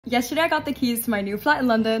Yesterday I got the keys to my new flat in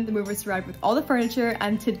London. The movers arrived with all the furniture,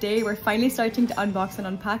 and today we're finally starting to unbox and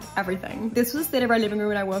unpack everything. This was the state of our living room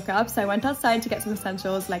when I woke up, so I went outside to get some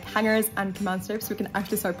essentials like hangers and command strips so we can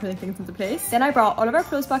actually start putting things into place. Then I brought all of our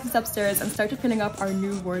clothes boxes upstairs and started filling up our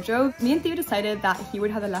new wardrobe. Me and Theo decided that he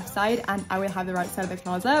would have the left side and I would have the right side of the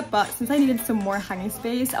closet, but since I needed some more hanging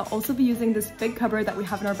space, I'll also be using this big cupboard that we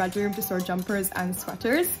have in our bedroom to store jumpers and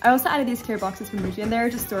sweaters. I also added these clear boxes from Muji in there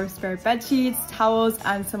to store spare bed sheets, towels,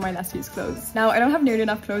 and some of my less used clothes. Now, I don't have nearly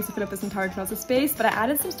enough clothes to fill up this entire closet space, but I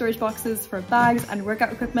added some storage boxes for bags and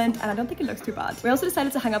workout equipment, and I don't think it looks too bad. We also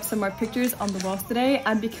decided to hang up some more pictures on the walls today,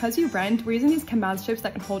 and because we rent, we're using these command strips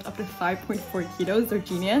that can hold up to 5.4 kilos. They're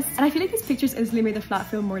genius. And I feel like these pictures instantly made the flat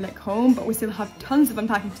feel more like home, but we still have tons of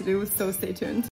unpacking to do, so stay tuned.